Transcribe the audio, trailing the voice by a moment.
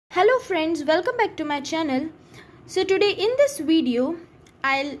friends, welcome back to my channel. So today in this video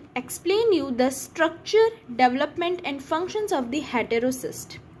I'll explain you the structure, development and functions of the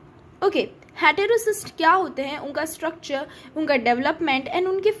heterocyst. Okay, heterocyst क्या होते हैं, उनका structure, उनका development and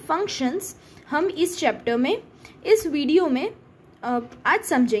उनके functions हम इस chapter में, इस वीडियो में आज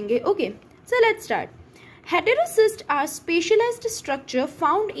समझेंगे. Okay, so let's start. Heterocysts are specialized structure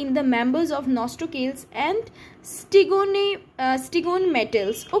found in the members of nostrocales and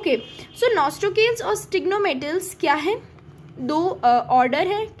stigometals. Okay, so nostrocales और stigometals क्या है? दो ऑर्डर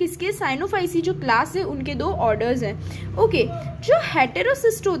है किसके, साइनोफाइसी जो क्लास है उनके दो ऑर्डर्स हैं. ओके, जो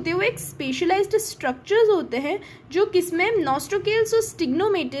हेटेरोसिस्ट होते हैं वो एक स्पेशलाइज्ड स्ट्रक्चर्स होते हैं जो किसमें, नॉस्ट्रोकेल्स और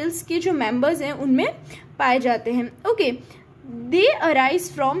स्टिग्नोमेटल्स के जो मेंबर्स हैं उनमें पाए जाते हैं. Okay, they arise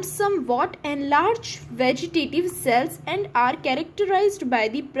from somewhat enlarged vegetative cells and are characterized by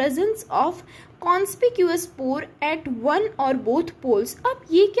the presence of conspicuous pore at one or both poles. अब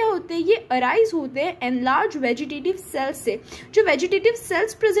ये क्या होते हैं, ये arise होते हैं enlarged vegetative cells से. जो vegetative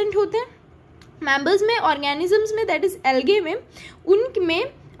cells present होते हैं members में, organisms में, that is algae में, उनमें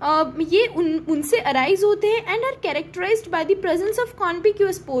ये उनसे अराइज होते हैं and are characterised by the presence of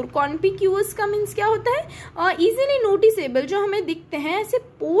कॉन्पिक्यूअस पोर. कॉन्पिक्यूअस का मीन्स क्या होता है, इजीली नोटिसेबल, जो हमें दिखते हैं ऐसे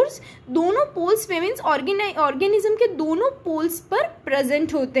पोर्स, दोनों पोल्स पे मीन्स ऑर्गेनिज्म के दोनों पोल्स पर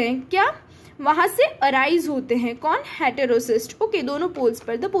प्रेजेंट होते हैं. क्या, वहां से अराइज होते हैं. कौन, हेटेरोसिस्ट. ओके, दोनों पोल्स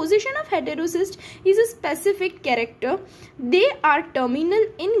पर. The position of heterocyst is a specific character. They are terminal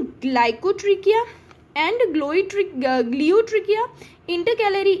in ग्लाइकोट्रिकिया and gliotrichia,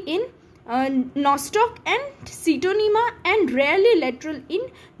 intercalary in nostoc and cytonema and rarely lateral in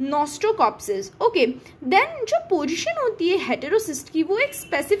nostrocopsis. Okay, then जो पोजीशन होती है heterocyst की वो एक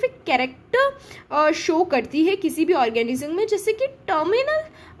specific character show करती है किसी भी ऑर्गेनिज्म में, जैसे कि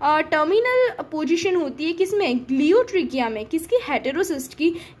टर्मिनल पोजीशन होती है किसमें, ग्लियोट्रिकिया में, किसकी, हेटेरोसिस्ट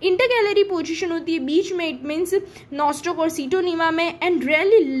की. इंटरकैलरी पोजीशन होती है बीच में, इट मीन्स नॉस्ट्रोक और सीटोनीमा में. एंड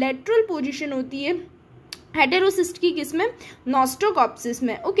रेयरली लेटरल पोजीशन होती है हेटेरोसिस्ट की किसमें, नॉस्ट्रोकॉप्सिस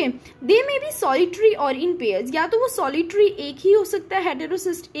में. Okay, they may be solitary और इन पेयर्स. या तो वो सॉलिटरी एक ही हो सकता है,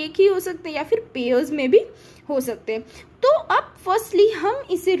 हेटेरोसिस्ट एक ही हो सकते हैं, या फिर पेयर्स में भी हो सकते हैं. तो अब फर्स्टली हम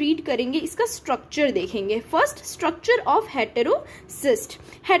इसे रीड करेंगे, इसका स्ट्रक्चर देखेंगे. First, structure of heterocyst.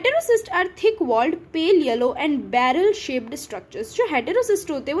 Heterocyst are thick walled, pale yellow and barrel shaped structures. जो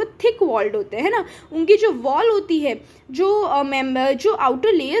हेटेरोसिस्ट होते हैं वो थिक वॉल्ड होते हैं ना, उनकी जो वॉल होती है, जो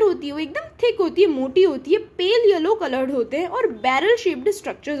आउटर लेयर होती है वो एकदम थिक होती है, मोटी होती है, पेल येलो कलर्ड होते हैं और बैरल शेप्ड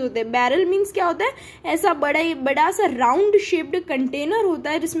स्ट्रक्चर्स होते हैं. बैरल मीन्स क्या होता है, ऐसा बड़ा सा राउंड शेप्ड कंटेनर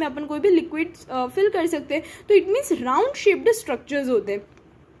होता है जिसमें अपन कोई भी लिक्विड फिल कर सकते हैं. तो it means round shaped structures होते हैं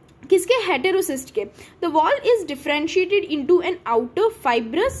किसके, हेटेरोसिस्ट के. The wall is differentiated into an outer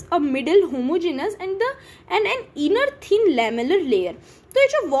fibrous, a middle homogeneous and an inner thin lamellar layer. तो ये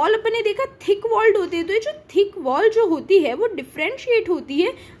जो वॉल अपन ने देखा थिक वॉल्ड होती है, तो ये जो थिक वॉल जो होती है वो डिफरेंशिएट होती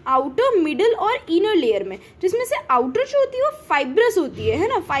है आउटर, मिडल और इनर लेयर में, जिसमें से आउटर जो होती है वो फाइब्रस होती है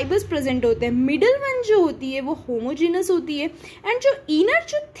ना, फाइबर्स प्रेजेंट होते हैं. मिडल वन जो होती है वो होमोजेनस होती है एंड जो इनर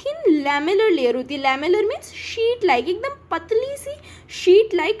जो थिन लैमेलर लेयर होती है, लैमेलर मीन्स शीट लाइक, एकदम पतली सी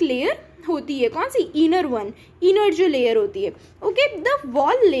शीट लाइक लेयर होती है. कौन सी, इनर वन, इनर जो लेयर होती है. Okay, the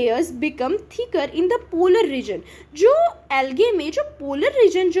wall layers become thicker in the polar region. जो एल्गे में जो पोलर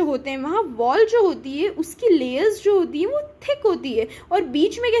रीजन जो होते हैं वहाँ वॉल जो होती है उसकी लेयर्स जो होती है वो थिक होती है, और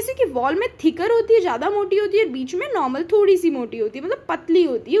बीच में कैसे कि वॉल में थिकर होती है, ज़्यादा मोटी होती है, और बीच में नॉर्मल थोड़ी सी मोटी होती है, मतलब पतली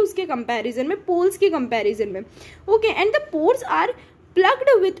होती है उसके कंपैरिजन में, पोल्स के कंपैरिजन में. Okay, and the pores are plugged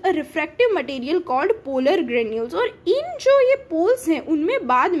with a refractive material called polar granules. और इन जो ये पोल्स हैं उनमें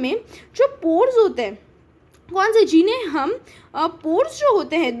बाद में जो पोर्स होते हैं, कौन से, जिन्हें हम पोर्स जो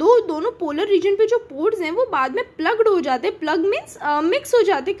होते हैं, दोनों पोलर रीजन पे जो पोर्स हैं वो बाद में प्लग्ड हो जाते हैं. प्लग मीन्स मिक्स हो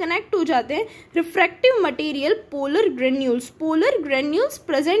जाते हैं, कनेक्ट हो जाते हैं. Refractive material polar granules, polar granules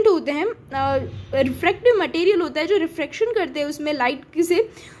present होते हैं. रिफ्रैक्टिव मटेरियल होता है जो रिफ्रैक्शन करते हैं उसमें लाइट से,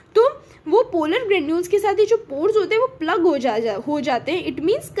 तो वो पोलर ग्रेन्यूल्स के साथ ये जो पोर्स होते हैं वो प्लग हो जाते हैं. इट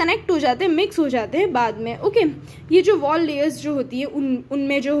मीन्स कनेक्ट हो जाते हैं, मिक्स हो जाते हैं बाद में. ओके, ये जो वॉल लेयर्स जो होती है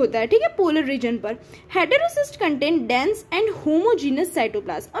उनमें जो होता है, ठीक है, पोलर रीजन पर. Heterocyst contain dense and homogeneous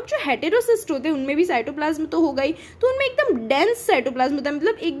cytoplasm. अब जो हेटेरोसिस्ट होते हैं उनमें भी साइटोप्लाज्म तो होगा ही, तो उनमें एकदम डेंस साइटोप्लाज्म होता है,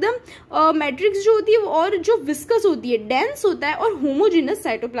 मतलब एकदम मैट्रिक्स जो होती है और जो विस्कस होती है, डेंस होता है, और होमोजीनस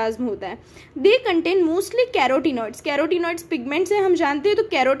साइटोप्लाज्म होता है. They contain mostly carotenoids. Carotenoids pigments हैं, हम जानते हैं, तो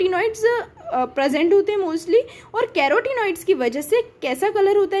कैरोटिनॉइड्स प्रेजेंट होते हैं मोस्टली, और कैरोटिनॉइड्स की वजह से कैसा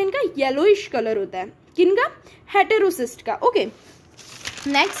कलर होता है इनका, येलोइश कलर होता है. किनका, हेटेरोसिस्ट का. ओके,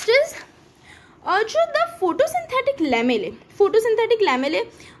 नेक्स्ट इज जो द फोटोसिंथेटिक लैमेले. फोटोसिंथेटिक लैमेले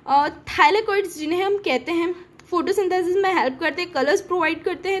थाइलेकोइड्स जिन्हें हम कहते हैं, फोटोसिंथेसिस में हेल्प करते हैं, कलर्स प्रोवाइड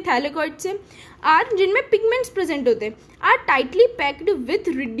करते हैं थैलेकॉइड से। आर जिनमें पिगमेंट्स प्रेजेंट होते हैं, are tightly packed with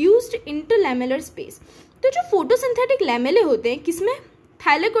reduced इंटरलैमेलर space. तो जो फोटोसिंथेटिक लैमेले होते हैं किसमें,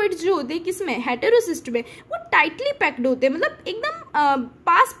 थैलेकॉइड्स जो होते हैं किसमें, हेटेरोसिस्ट में, वो टाइटली पैक्ड होते हैं, मतलब एकदम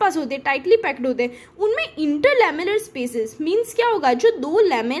पास होते हैं, टाइटली पैक्ड होते हैं। उनमें इंटरलैमेलर स्पेसेस मींस क्या होगा, जो दो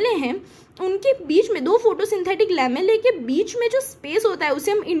लैमेले हैं उनके बीच में, दो फोटोसिंथेटिक लैमेले के बीच में जो स्पेस होता है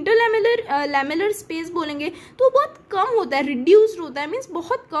उसे हम लैमेलर स्पेस बोलेंगे। तो वो बहुत कम होता है, रिड्यूस्ड होता है, मीन्स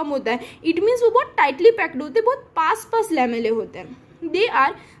बहुत कम होता है। इट मीन्स वो बहुत टाइटली पैक्ड होते हैं, बहुत पास लैमेले होते हैं। They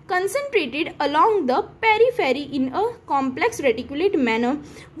are concentrated along the periphery in a complex reticulate manner।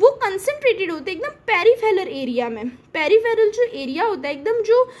 वो concentrated होते हैं एकदम पेरिफेरल एरिया में। पेरिफेरल जो एरिया होता है, एकदम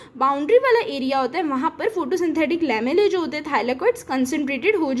जो बाउंड्री वाला एरिया होता है, वहाँ पर फोटोसिंथेटिक लैमेले जो होते हैं थाइलेकॉइड्स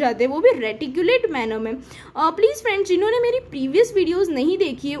कंसनट्रेटेड हो जाते हैं, वो भी रेटिकुलेट मैनर में। प्लीज़ फ्रेंड्स, जिन्होंने मेरी प्रीवियस वीडियोस नहीं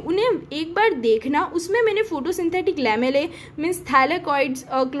देखी है उन्हें एक बार देखना, उसमें मैंने फोटोसिंथेटिक लैमेले मीन्स थाइलेकॉइड्स,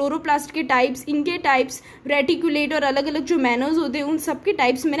 क्लोरोप्लास्ट के टाइप्स, इनके टाइप्स, रेटिकुलेट और अलग अलग जो मैनर्स होते हैं उन सब के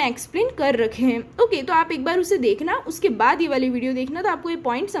टाइप्स मैंने एक्सप्लेन कर रखे हैं। ओके, तो आप एक बार उसे देखना, उसके बाद ये वाली वीडियो देखना, तो आपको ये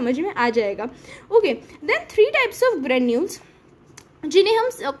पॉइंट समझ में आ जाएगा। Okay, then 3 types of granules, जिन्हें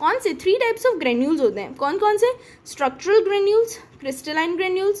हम कौन से 3 टाइप्स ऑफ ग्रेन्यूल्स होते हैं, कौन कौन से, structural granules, crystalline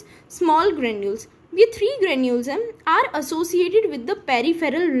granules, small granules. ये 3 ग्रेन्यूल्स हैं, are associated with the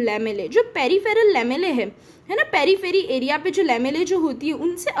peripheral लैमेले। जो पेरिफेरल लैमेले है ना, पेरीफेरी एरिया पे जो लैमेले जो होती है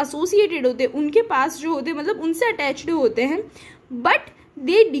उनसे एसोसिएटेड होते हैं, उनके पास जो होते हैं, मतलब उनसे अटैच्ड होते हैं, but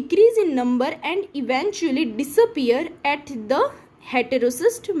they decrease in number and eventually disappear at the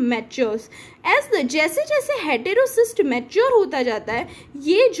heterocyst matures। जैसे जैसे heterocyst mature होता जाता है,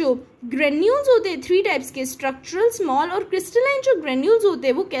 ये जो ग्रेन्यूल्स होते हैं 3 टाइप्स के, स्ट्रक्चरल, स्मॉल और क्रिस्टलाइन जो ग्रेन्यूल्स होते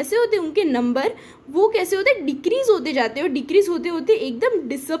हैं वो कैसे होते हैं, उनके नंबर वो कैसे होते हैं, डिक्रीज होते जाते हैं, और डिक्रीज होते होते एकदम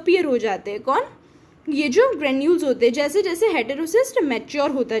डिसअपियर हो जाते हैं। कौन, ये जो ग्रेन्यूल्स होते हैं, जैसे जैसे हेटेरोसिस्ट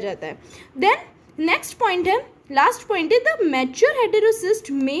मैच्योर होता जाता है। देन नेक्स्ट पॉइंट है, लास्ट पॉइंट है, द मैच्योर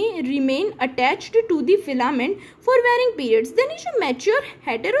हेटेरोसिस्ट में remain attached to the filament for varying periods. Then ये जो मैच्योर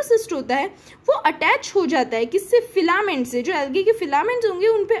हेटेरोसिस्ट होता है वो अटैच हो जाता है किससे, फिलामेंट से, जो एल्गे के फिलामेंट्स होंगे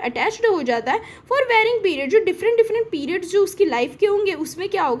उन पे अटैच्ड हो जाता है फॉर वेरिंग पीरियड। जो डिफरेंट पीरियड्स जो उसकी लाइफ के होंगे उसमें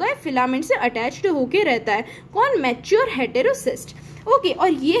क्या होगा, फिलामेंट से अटैच्ड होके रहता है। कौन, मैच्योर हेटेरोसिस्ट। ओके, और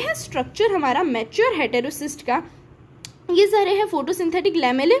ये है स्ट्रक्चर हमारा मैच्योर हेटेरोसिस्ट का। ये सारे हैं फोटोसिंथेटिक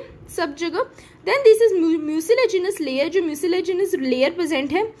लैमेले सब जगह। Then this is mucilaginous layer, जो म्यूसिलेजिनस लेयर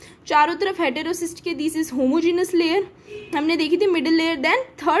प्रेजेंट है चारों तरफ हेटेरोसिस्ट के। दिस इज होमोजिनस लेयर, हमने देखी थी मिडिल लेयर। देन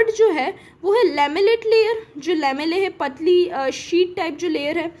थर्ड जो है वो है लैमेलेट लेयर, जो लैमेले है पतली शीट टाइप जो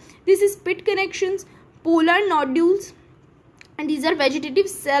लेयर है। This is pit connections, polar nodules, and these are vegetative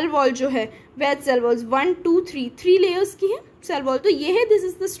cell wall, जो है वेज सेल वॉल्स 1 2 3 लेयर्स की है सेल वॉल। तो ये है, this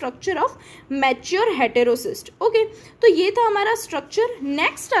is the structure of mature heterocyst. Okay, तो ये था हमारा स्ट्रक्चर।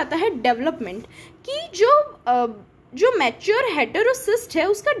 नेक्स्ट आता है डेवलपमेंट, कि जो मैच्योर हेटेरोसिस्ट है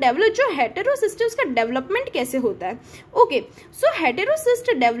उसका जो हेटेरोसिस्ट है उसका डेवलपमेंट कैसे होता है। Okay, so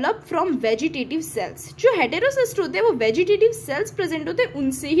heterocyst develop from vegetative cells. जो हेटेरोसिस्ट होते हैं वो वेजिटेटिव सेल्स प्रेजेंट होते हैं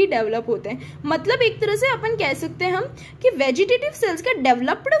उनसे ही डेवलप होते हैं। मतलब एक तरह से अपन कह सकते हैं हम कि वेजिटेटिव सेल्स का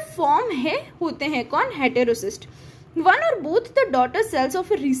डेवलप्ड फॉर्म होते हैं कौन, heterocyst. One or both the daughter cells of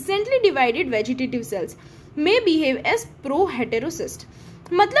a recently divided vegetative cells may behave as pro-heterocyst।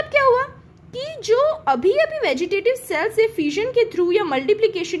 मतलब क्या हुआ कि जो अभी वेजिटेटिव सेल से फिजन के थ्रू या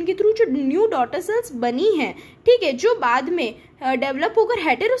मल्टीप्लिकेशन के थ्रू जो न्यू डॉटर सेल्स बनी हैं, ठीक है, जो बाद में डेवलप होकर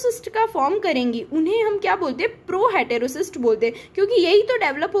हेटेरोसिस्ट का फॉर्म करेंगी, उन्हें हम क्या बोलते हैं, प्रो हेटेरोसिस्ट बोलते हैं, क्योंकि यही तो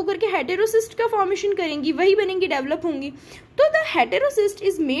डेवलप होकर के हेटेरोसिस्ट का फॉर्मेशन करेंगी, वही बनेंगी, डेवलप होंगी। तो the heterocyst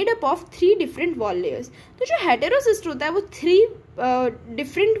is made up of 3 different wall layers. तो जो हेटेरोसिस्ट होता है वो 3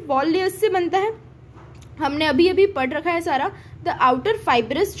 डिफरेंट वॉल लेयर्स से बनता है। हमने अभी पढ़ रखा है सारा। द आउटर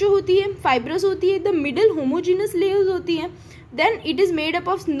फाइब्रस जो होती है, फाइब्रस होती है। द मिडल होमोजीनस लेयर्स होती हैं। Then it is made up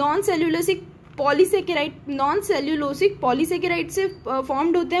of non cellulosic polysaccharide से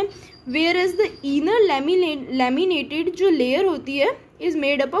फॉर्म्ड होते हैं। Where as the inner laminated जो लेयर होती है is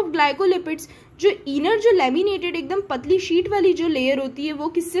made up of glycolipids. जो इनर जो लैमिनेटेड एकदम पतली शीट वाली जो लेयर होती है वो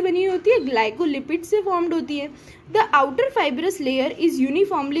किससे बनी होती है, ग्लाइकोलिपिड से फॉर्म्ड होती है। The outer fibrous layer is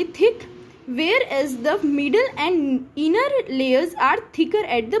uniformly thick, whereas the middle and inner layers are thicker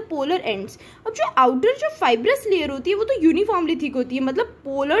at the polar ends। अब जो आउटर जो फाइब्रस लेयर होती है वो तो यूनिफॉर्मली थिक होती है, मतलब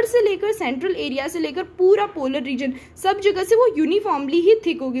पोलर से लेकर सेंट्रल एरिया से लेकर पूरा पोलर रीजन सब जगह से वो यूनिफॉर्मली ही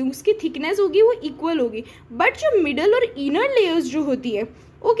थिक होगी, उसकी थिकनेस होगी वो इक्वल होगी। बट जो मिडल और इनर लेयर्स जो होती है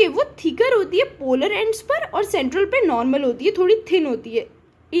ओके वो थिकर होती है पोलर एंड्स पर और सेंट्रल पे नॉर्मल होती है, थोड़ी थिन होती है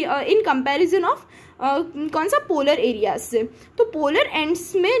इन कंपैरिजन ऑफ कौन सा, पोलर एरियाज से। तो पोलर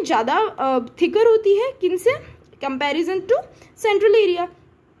एंड्स में ज़्यादा थिकर होती है, किन से, comparison to central area.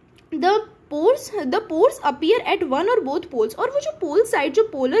 The pores appear eight one और बोथ पोल्स, और वो जो पोल साइड, जो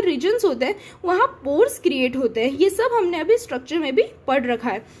पोलर रीजन्स होते हैं वहाँ पोर्स क्रिएट होते हैं। ये सब हमने अभी स्ट्रक्चर में भी पढ़ रखा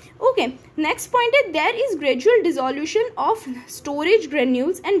है। ओके, नेक्स्ट पॉइंट है there is gradual dissolution of storage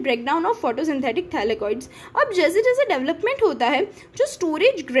granules and breakdown of photosynthetic थैलेकॉइड्स। अब जैसे जैसे डेवलपमेंट होता है जो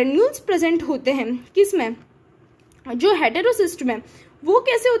स्टोरेज ग्रेन्यूल्स प्रेजेंट होते हैं किसमें, जो हेटेरोसिस्ट में, वो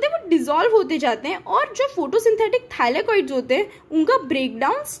कैसे होते हैं, वो डिसॉल्व होते जाते हैं और जो फोटोसिंथेटिक थाइलेकॉइड्स होते हैं उनका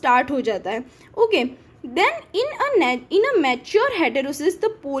ब्रेकडाउन स्टार्ट हो जाता है। Okay, then in a mature heterocyst the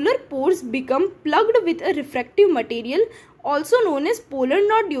polar pores become plugged with a refractive material also known as polar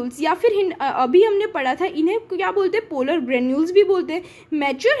nodules, या फिर अभी हमने पढ़ा था इन्हें क्या बोलते हैं, पोलर ग्रेन्यूल्स भी बोलते हैं।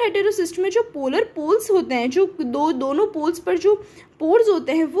 मैच्योर हेटेरोसिस्ट में जो पोलर पोल्स होते हैं, जो दोनों पोल्स पर जो पोर्स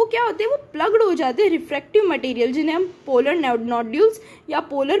होते हैं वो क्या होते हैं, वो प्लग्ड हो जाते हैं रिफ्रैक्टिव मटेरियल, जिन्हें हम पोलर नॉड्यूल्स या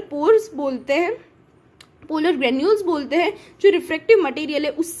पोलर पोर्स बोलते हैं, पोलर ग्रेन्यूल्स बोलते हैं, जो रिफ्रैक्टिव मटेरियल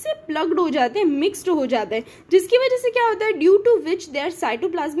है उससे प्लग्ड हो जाते हैं, मिक्स्ड हो जाते हैं, जिसकी वजह से क्या होता है, due to which there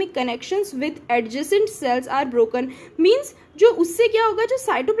cytoplasmic connections with adjacent sales are broken. Means जो उससे क्या होगा, जो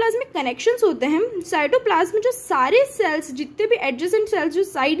साइटोप्लाज्मिक कनेक्शंस होते हैं, साइटोप्लाज्म में जो सारे सेल्स, जितने भी एडजेसेंट सेल्स, जो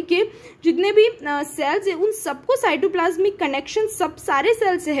साइड के जितने भी सेल्स है, उन सबको साइटोप्लाज्मिक कनेक्शन सब सारे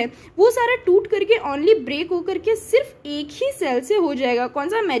सेल से है, वो सारा टूट करके ओनली ब्रेक होकर के सिर्फ एक ही सेल से हो जाएगा। कौन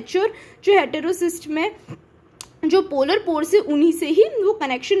सा, मैच्योर जो हेटेरोसिस्ट में जो पोलर पोर से उन्हीं से ही वो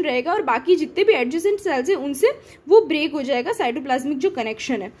कनेक्शन रहेगा, और बाकी जितने भी एडजेसेंट सेल्स है उनसे वो ब्रेक हो जाएगा साइटोप्लाज्मिक जो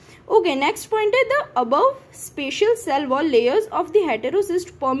कनेक्शन है। ओके, नेक्स्ट पॉइंट है the above special cell wall layers of the heterocyst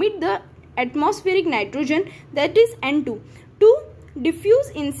permit the atmospheric nitrogen that is N2 to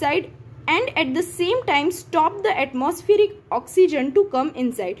diffuse inside and at the same time stop the atmospheric oxygen to come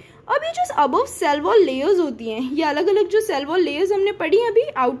inside. अब ये जो above cell wall layers होती हैं, ये अलग अलग जो cell wall layers हमने पढ़ी हैं अभी,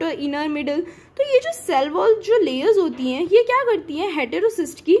 आउटर, इनर, मिडल, तो ये जो सेल वॉल जो लेयर्स होती हैं ये क्या करती हैं,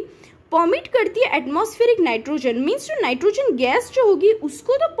 हेटेरोसिस्ट की परमिट करती है एटमॉस्फेरिक नाइट्रोजन, मीन्स जो नाइट्रोजन गैस जो होगी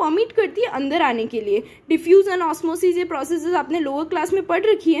उसको तो परमिट करती है अंदर आने के लिए। डिफ्यूजन, ऑस्मोसिस, ये प्रोसेसेस आपने लोअर क्लास में पढ़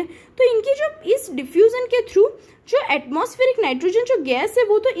रखी है। तो इनकी जो इस डिफ्यूजन के थ्रू जो एटमॉस्फेरिक नाइट्रोजन जो गैस है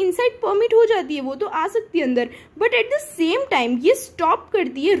वो तो इनसाइड परमिट हो जाती है, वो तो आ सकती है अंदर, but at the same time ये स्टॉप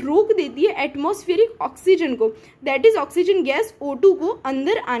करती है, रोक देती है एटमॉस्फेरिक ऑक्सीजन को, that is oxygen gas O2 को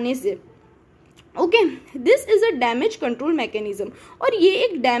अंदर आने से। Okay, this is a damage control mechanism, और ये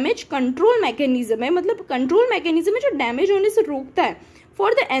एक डैमेज कंट्रोल मैकेनिज्म है, मतलब कंट्रोल मैकेनिज्म है जो डैमेज होने से रोकता है।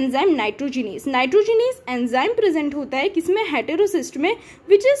 For the enzyme nitrogenase, nitrogenase enzyme present होता है किसमें, हेटेरोसिस्ट में,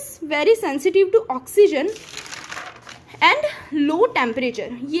 which is very sensitive to oxygen and low temperature.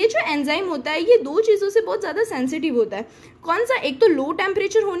 ये जो एंजाइम होता है ये दो चीज़ों से बहुत ज़्यादा सेंसिटिव होता है। कौन सा, एक तो लो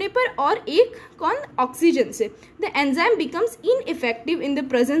टेम्परेचर होने पर, और एक कौन, ऑक्सीजन से। The enzyme becomes ineffective in the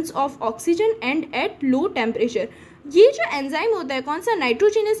presence of oxygen and at low temperature. ये जो एंजाइम होता है कौन सा,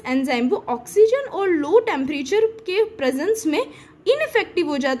 नाइट्रोजिनस एंजाइम, वो ऑक्सीजन और लो टेम्परेचर के प्रेजेंस में इनइफेक्टिव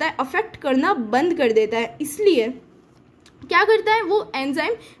हो जाता है, अफेक्ट करना बंद कर देता है। इसलिए क्या करता है वो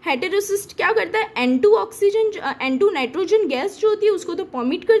एंजाइम हेटेरोसिस्ट, क्या करता है, N2 oxygen, N2 nitrogen gas जो होती है उसको तो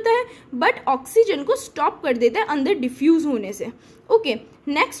परमिट करता है, बट ऑक्सीजन को स्टॉप कर देता है अंदर डिफ्यूज होने से। ओके,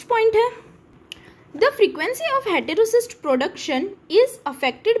 नेक्स्ट पॉइंट है the frequency of heterocyst production is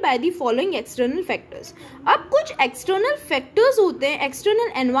affected by the following external factors. अब कुछ एक्सटर्नल फैक्टर्स होते हैं,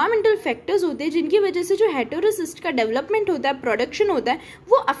 एक्सटर्नल एनवायरमेंटल फैक्टर्स होते हैं, जिनकी वजह से जो हेटेरोसिस्ट का डेवलपमेंट होता है, प्रोडक्शन होता है,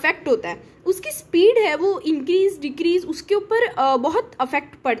 वो अफेक्ट होता है। उसकी स्पीड है वो इंक्रीज डिक्रीज, उसके ऊपर बहुत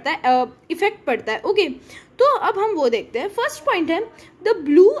इफेक्ट पड़ता है। ओके, तो अब हम वो देखते हैं। फर्स्ट पॉइंट है the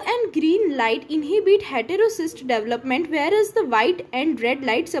blue and green light inhibit heterocyst development where is the white and red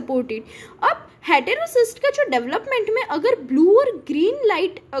light support it. अब हेटेरोसिस्ट का जो डेवलपमेंट में अगर ब्लू और ग्रीन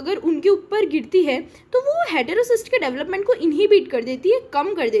लाइट अगर उनके ऊपर गिरती है तो वो हेटेरोसिस्ट के डेवलपमेंट को इनहिबिट कर देती है,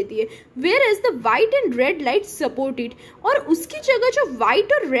 कम कर देती है, where is the white and red light support it. और उसकी जगह जो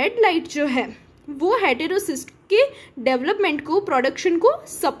वाइट और रेड लाइट जो है वो हेटेरोसिस्ट के डेवलपमेंट को, प्रोडक्शन को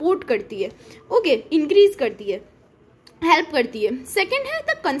सपोर्ट करती है, ओके, इंक्रीज करती है, हेल्प करती है। सेकेंड है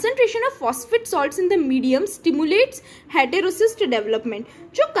the concentration of phosphate salts in the medium stimulates heterocyst development.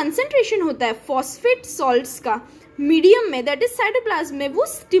 जो कंसंट्रेशन होता है फॉस्फेट सॉल्ट्स का मीडियम में, दैट इज साइटोप्लाज्म में, वो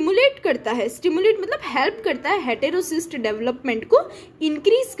स्टिमुलेट करता है, स्टिमुलेट मतलब हेल्प करता है हेटेरोसिस्ट डेवलपमेंट को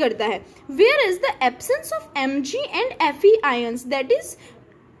इंक्रीज करता है। Where is the absence of Mg and Fe ions, that is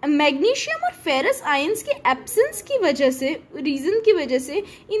magnesium और फेरस आयंस के एब्सेंस की वजह से, रीजन की वजह से,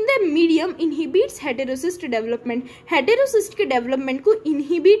 in the medium inhibits heterocyst development, heterocyst के डेवलपमेंट को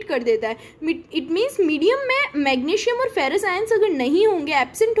इनहिबिट कर देता है। इट मीन्स मीडियम में मैग्नीशियम और फेरस आयंस अगर नहीं होंगे,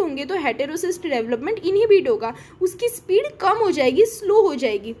 एब्सेंट होंगे, तो हेटेरोसिस्ट डेवलपमेंट इनहिबिट होगा, उसकी स्पीड कम हो जाएगी, स्लो हो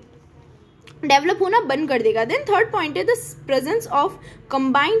जाएगी। डेवलप होना बंद कर देगा। देन थर्ड पॉइंट है the presence of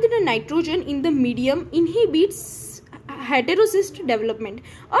combined nitrogen in the medium inhibits heterocyst development.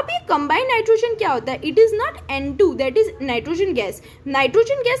 अब ये कंबाइंड नाइट्रोजन क्या होता है? It is not N2 that is nitrogen gas.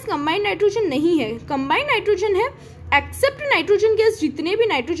 Nitrogen gas combined nitrogen नहीं है, कंबाइंड नाइट्रोजन है एक्सेप्ट नाइट्रोजन गैस। जितने भी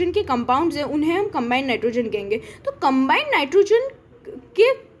नाइट्रोजन के कंपाउंड्स हैं उन्हें हम कंबाइंड नाइट्रोजन कहेंगे। तो कंबाइंड नाइट्रोजन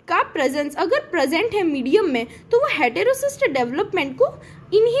के का प्रेजेंस अगर प्रेजेंट है मीडियम में तो वो हेटेरोसिस्ट डेवलपमेंट को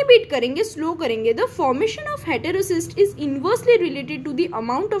इनहिबिट करेंगे, स्लो करेंगे। The formation of heterocyst is inversely related to the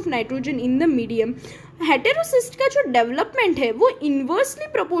amount of nitrogen in the medium. Heterocyst का जो डेवलपमेंट है वो इनवर्सली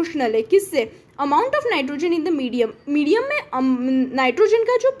प्रोपोर्शनल है किससे? Amount of nitrogen in the medium. Medium में नाइट्रोजन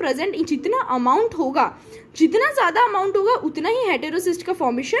का जो प्रेजेंट जितना अमाउंट होगा, जितना ज़्यादा अमाउंट होगा उतना ही हेटेरोसिस्ट का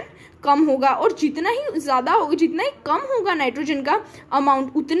फॉर्मेशन कम होगा, और जितना ही ज़्यादा होगा, जितना ही कम होगा नाइट्रोजन का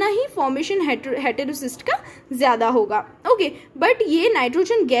अमाउंट उतना ही फॉर्मेशन हेटेरोसिस्ट का ज़्यादा होगा। ओके, बट ये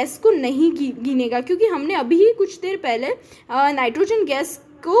नाइट्रोजन गैस को नहीं गिनेगा क्योंकि हमने अभी ही कुछ देर पहले नाइट्रोजन गैस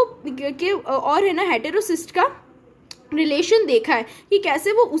को के और है ना हेटेरोसिस्ट का रिलेशन देखा है कि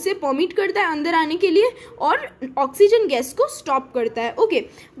कैसे वो उसे परमिट करता है अंदर आने के लिए और ऑक्सीजन गैस को स्टॉप करता है। ओके,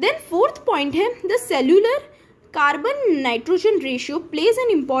 देन फोर्थ पॉइंट है the cellular carbon nitrogen ratio plays an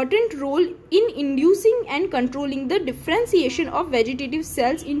important role in inducing and controlling the differentiation of vegetative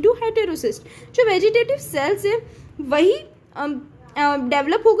cells into heterocyst. जो वेजिटेटिव सेल्स है वही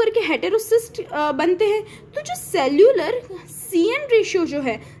डेवलप होकर के हेटेरोसिस्ट बनते हैं। तो जो सेल्यूलर CN रेशियो जो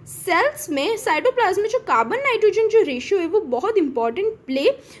है सेल्स में साइटोप्लाज्म में जो कार्बन नाइट्रोजन जो रेशियो है वो बहुत इंपॉर्टेंट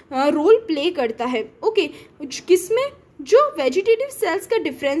रोल प्ले करता है। ओके, किसमें? जो वेजिटेटिव सेल्स का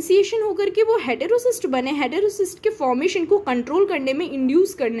डिफ्रेंसिएशन होकर के वो हेटेरोसिस्ट बने, हेटेरोसिस्ट के फॉर्मेशन को कंट्रोल करने में,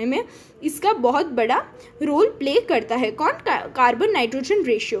 इंड्यूस करने में इसका बहुत बड़ा रोल प्ले करता है। कौन? Carbon nitrogen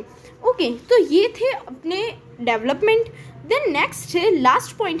ratio. ओके, तो ये थे अपने डेवलपमेंट। देन नेक्स्ट है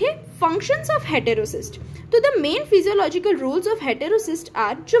लास्ट पॉइंट है फंक्शंस ऑफ हेटेरोसिस्ट। तो the main physiological roles of heterocyst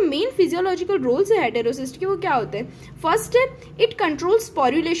are, जो मेन फिजियोलॉजिकल रोल्स है हेटेरोसिस्ट के वो क्या होते हैं? फर्स्ट है it controls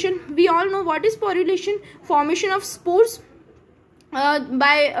sporulation. We all know what is sporulation, formation of spores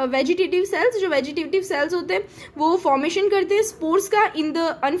bye vegetative cells. जो वेजिटेटिव सेल्स होते हैं वो फॉर्मेशन करते हैं स्पोर्स का इन द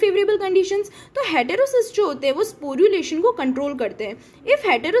अनफेवरेबल कंडीशंस। तो हेटेरोसिस्ट जो होते हैं वो स्पोरुलेशन को कंट्रोल करते हैं। If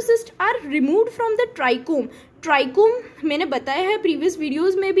heterocyst are removed from the trichome, trichome मैंने बताया है प्रीवियस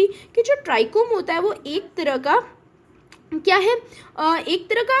वीडियोस में भी कि जो ट्राइकोम होता है वो एक तरह का क्या है? एक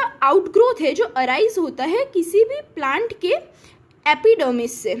तरह का आउटग्रोथ है जो अराइज होता है किसी भी प्लांट के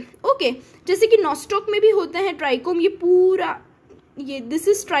एपिडर्मिस से। ओके, जैसे कि नॉस्टॉक में भी होता है ट्राइकोम, ये पूरा ये दिस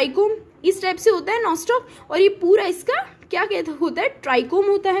इज ट्राइकोम, इस टाइप से होता है नॉस्टॉक, और ये पूरा इसका क्या कहता होता है? ट्राइकोम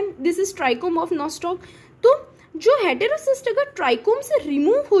होता है। This is trichome of nostoc. तो जो हेटेरोसिस्ट अगर ट्राइकोम से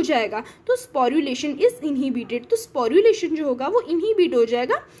रिमूव हो जाएगा तो स्पोरुलेशन इज इनहिबिटेड। तो स्पोरुलेशन जो होगा वो इनहिबिट हो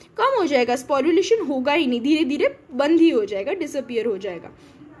जाएगा, कम हो जाएगा, स्पोरुलेशन होगा ही नहीं, धीरे धीरे बंद ही हो जाएगा, डिसअपियर हो जाएगा।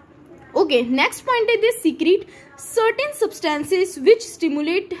 ओके, नेक्स्ट पॉइंट है दे secret certain substances which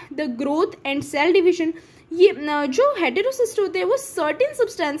stimulate the growth and cell division. ये जो हेटेरोसिस्ट होते हैं वो सर्टेन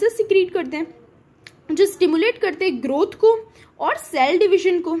सब्सटेंसेस सीक्रेट करते हैं जो स्टिमुलेट करते हैं ग्रोथ को और सेल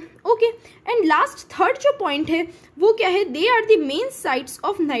डिविजन को। ओके, एंड लास्ट थर्ड जो पॉइंट है वो क्या है? They are the main sites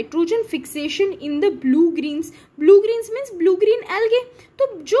of nitrogen fixation in the blue Green's. Blue Green's means blue green algae. तो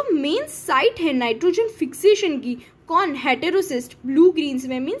जो मेन साइट है नाइट्रोजन फिक्सेशन की, कौन? हेटेरोसिस्ट। ब्लू ग्रीन्स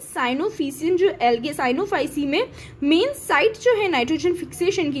में मीन्स साइनोफिसियन जो एल्गे, साइनोफाइसी में मेन साइट जो है नाइट्रोजन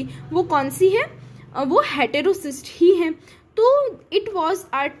फिक्सेशन की वो कौन सी है? वो हेटेरोसिस्ट ही है। तो इट वॉज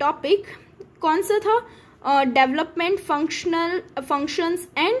आवर टॉपिक, कौन सा था? Development, functions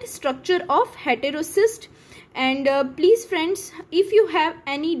and structure of heterocyst. And please friends, if you have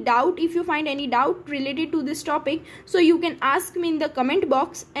any doubt, if you find any doubt related to this topic, so you can ask me in the comment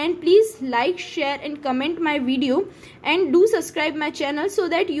box, and please like, share and comment my video, and do subscribe my channel so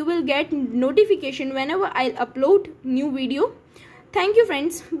that you will get notification whenever I'll upload new video. Thank you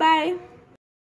friends, bye.